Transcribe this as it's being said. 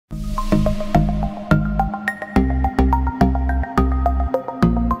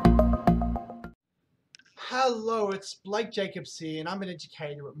It's Blake Jacobs here, and I'm an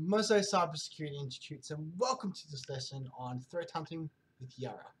educator at Mozzo Cybersecurity Institutes, and welcome to this lesson on threat hunting with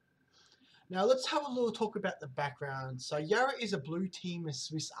YARA. Now, let's have a little talk about the background. So, YARA is a blue team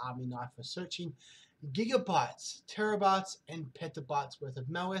Swiss Army knife for searching gigabytes, terabytes, and petabytes worth of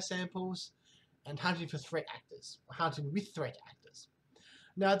malware samples and hunting for threat actors, or hunting with threat actors.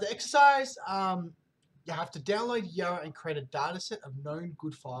 Now, the exercise, you have to download YARA and create a dataset of known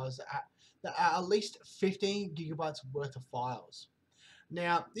good files that are at least 15 gigabytes worth of files.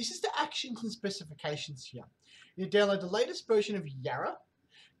 Now, this is the actions and specifications here. You download the latest version of YARA,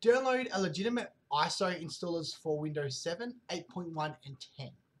 download a legitimate ISO installers for Windows 7, 8.1, and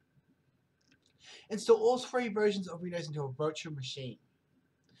 10. Install all three versions of Windows into a virtual machine.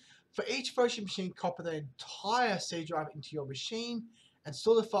 For each virtual machine, copy the entire C drive into your machine and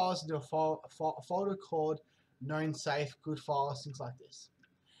store the files into a folder called known safe, good files, things like this.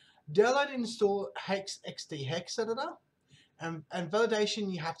 Download and install HXD hex editor, and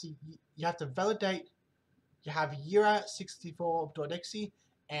validation. You have to validate. You have YARA 64.exe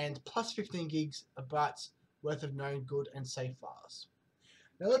and plus 15 gigabytes worth of known good and safe files.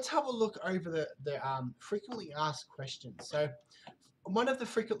 Now let's have a look over the frequently asked questions. So one of the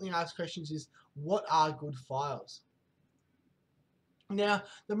frequently asked questions is, what are good files? Now,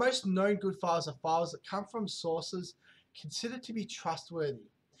 the most known good files are files that come from sources considered to be trustworthy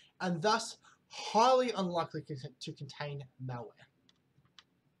and thus highly unlikely to contain malware.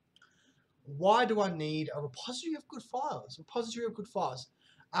 Why do I need a repository of good files?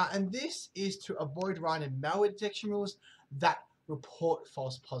 And this is to avoid writing malware detection rules that report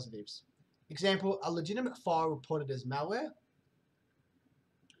false positives. Example, a legitimate file reported as malware.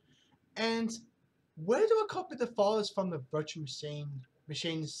 And where do I copy the files from the virtual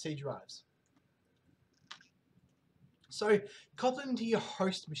machine's C drives? So copy them to your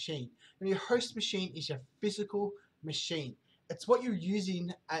host machine. And your host machine is your physical machine. It's what you're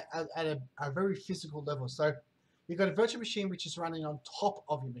using at a very physical level. So you've got a virtual machine which is running on top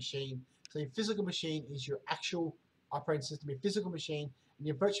of your machine. So your physical machine is your actual operating system, your physical machine, and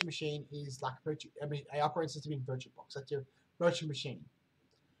your virtual machine is like an operating system in VirtualBox. That's your virtual machine.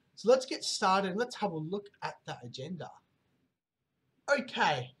 So let's get started and let's have a look at the agenda.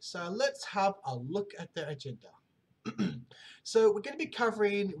 Okay, so let's have a look at the agenda. So we're going to be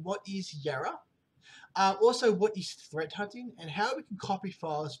covering what is YARA, also what is threat hunting, and how we can copy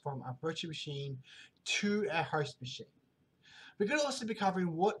files from our virtual machine to our host machine. We're going to also be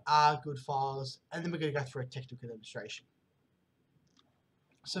covering what are good files, and then we're going to go through a technical demonstration.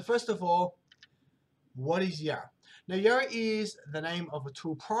 So first of all, what is YARA? Now, YARA is the name of a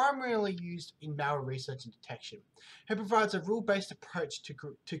tool primarily used in malware research and detection. It provides a rule-based approach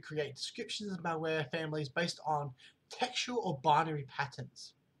to create descriptions of malware families based on textual or binary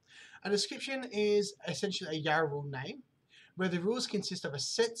patterns. A description is essentially a YARA rule name, where the rules consist of a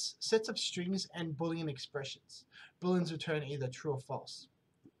sets of strings and Boolean expressions. Booleans return either true or false.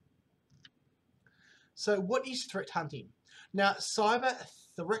 So what is threat hunting? Now, cyber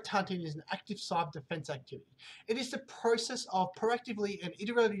threat hunting is an active cyber defense activity. It is the process of proactively and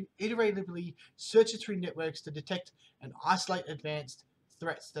iteratively searching through networks to detect and isolate advanced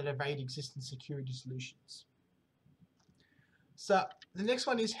threats that evade existing security solutions. So the next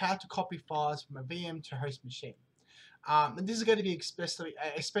one is how to copy files from a VM to a host machine. And this is going to be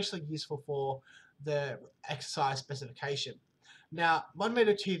especially useful for the exercise specification. Now, one way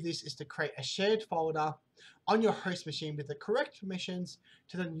to achieve this is to create a shared folder on your host machine with the correct permissions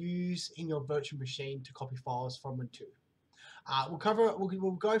to then use in your virtual machine to copy files from and to.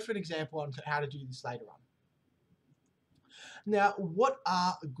 We'll go for an example on how to do this later on. Now, what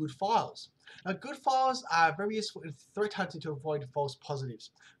are good files? Now, good files are very useful in threat hunting to avoid false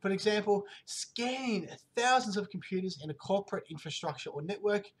positives. For example, scanning thousands of computers in a corporate infrastructure or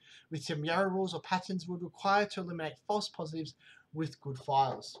network with some YARA rules or patterns would require to eliminate false positives with good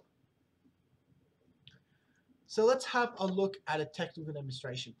files. So let's have a look at a technical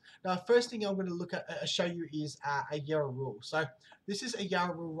demonstration. Now, first thing I'm going to show you is a YARA rule. So this is a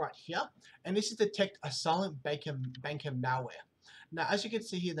YARA rule right here, and this is detect a silent banker malware. Now, as you can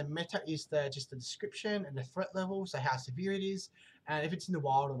see here, the meta is just the description and the threat level, so how severe it is, and if it's in the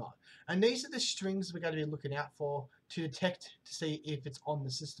wild or not. And these are the strings we're going to be looking out for to detect to see if it's on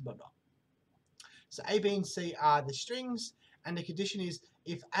the system or not. So A, B, and C are the strings, and the condition is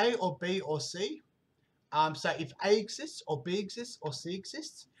if A or B or C. So if A exists or B exists or C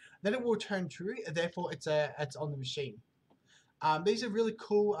exists, then it will return true, and therefore it's on the machine. These are really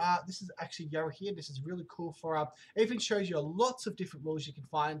cool. This is actually YARA here. This is really cool for, it even shows you lots of different rules you can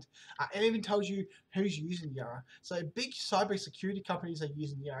find. It even tells you who's using YARA. So big cybersecurity companies are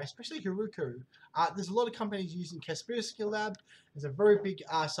using YARA, especially Heroku. There's a lot of companies using Kaspersky Lab. There's a very big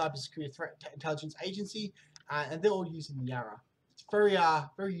cybersecurity threat intelligence agency, and they're all using YARA. It's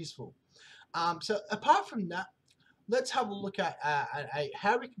very useful. So apart from that, let's have a look at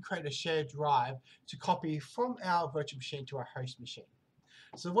how we can create a shared drive to copy from our virtual machine to our host machine.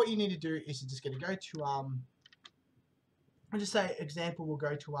 So what you need to do is you're just going to go to, I'll just say, example, we'll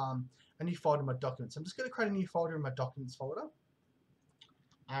go to a new folder in my documents. I'm just going to create a new folder in my documents folder,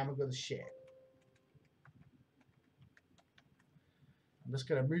 and we'll go to share. I'm just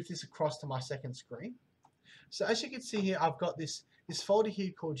going to move this across to my second screen. So as you can see here, I've got this folder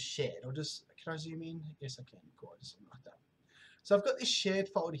here called shared. Can I zoom in? Yes, I can. Gorgeous, something like that. So I've got this shared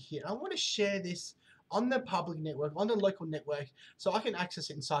folder here. I want to share this on the public network, on the local network, so I can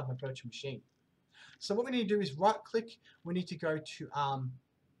access it inside my virtual machine. So what we need to do is right click. We need to go to,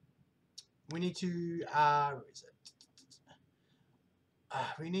 where is it?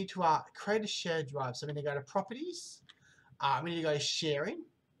 We need to create a shared drive. So we're going to go to properties. We need to go to sharing.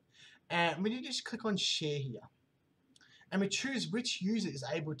 And we need to just click on share here. And we choose which user is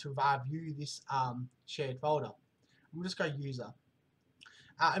able to view this shared folder. We'll just go user.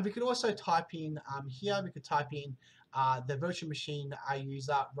 And we could also type in here, we could type in the virtual machine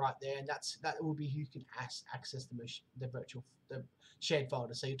user right there, and that will be who can access the shared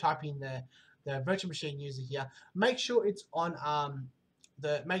folder. So you type in the virtual machine user here. Make sure it's on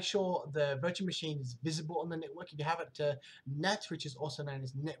make sure the virtual machine is visible on the network. If you have it to NAT, which is also known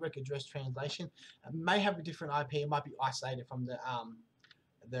as network address translation, it may have a different IP. It might be isolated from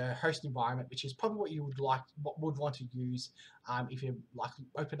the host environment, which is probably what you would want to use if you like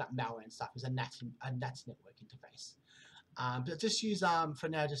open up malware and stuff, is a NAT network interface. But just use for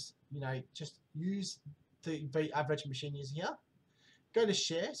now, just use the virtual machine user here. Go to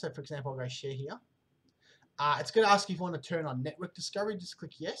share. So for example, I'll go share here. It's going to ask you if you want to turn on network discovery. Just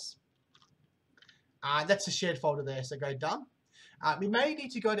click yes. That's the shared folder there, so go done. We may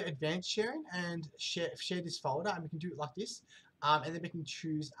need to go to advanced sharing and share this folder, and we can do it like this. And then we can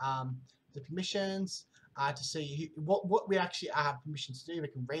choose the permissions to see what we actually have permissions to do. We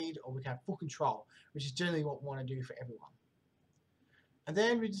can read, or we can have full control, which is generally what we want to do for everyone. And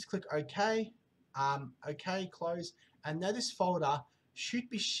then we just click OK, OK, close, and now this folder should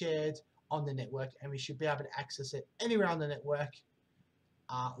be shared on the network, and we should be able to access it anywhere on the network,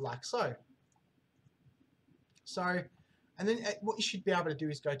 like so. So, and then what you should be able to do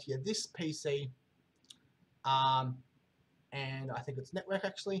is go to this PC, and I think it's network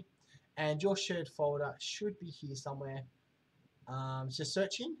actually, and your shared folder should be here somewhere. So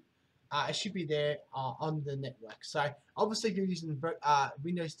searching, it should be there on the network. So obviously, if you're using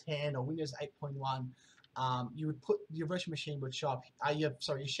Windows 10 or Windows 8.1, you would put your virtual machine would show up. Your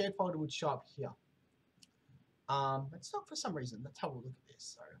shared folder would show up here. It's not for some reason. Let's have a look at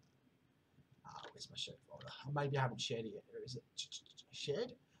this. So, where's my shared folder? Or maybe I haven't shared it yet. Or is it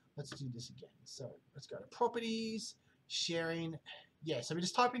shared? Let's do this again. So let's go to properties, sharing. Yeah. So we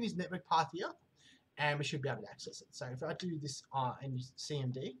just type in this network path here, and we should be able to access it. So if I do this in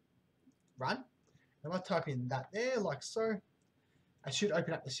CMD, run, and I type in that there like so, I should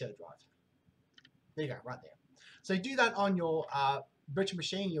open up the shared drive. There you go, right there. So you do that on your virtual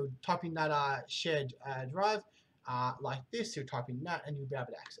machine. You'll type in that shared drive like this. You'll type in that, and you'll be able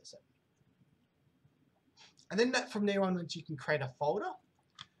to access it. And then from there onwards, you can create a folder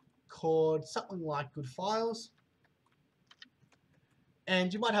called something like good files.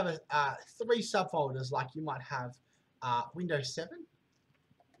 And you might have 3 subfolders, like you might have Windows 7.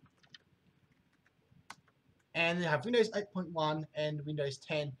 And then you have Windows 8.1 and Windows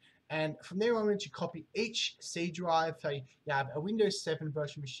 10. And from there onwards, you copy each C drive. So you have a Windows 7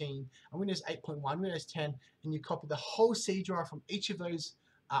 virtual machine, a Windows 8.1, Windows 10, and you copy the whole C drive from each of those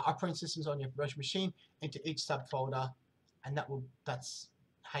operating systems on your virtual machine into each subfolder, and that's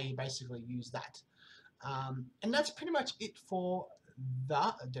how you basically use that. And that's pretty much it for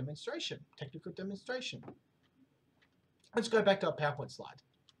the demonstration, technical demonstration. Let's go back to our PowerPoint slide.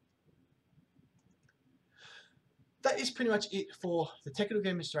 That is pretty much it for the technical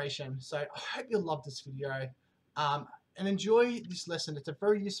demonstration. So I hope you love this video and enjoy this lesson. It's a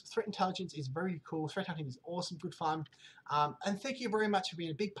very useful. Threat intelligence is very cool. Threat hunting is awesome, good fun. And thank you very much for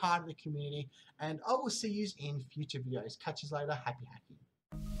being a big part of the community. And I will see you in future videos. Catch you later. Happy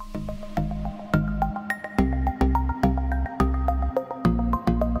hacking.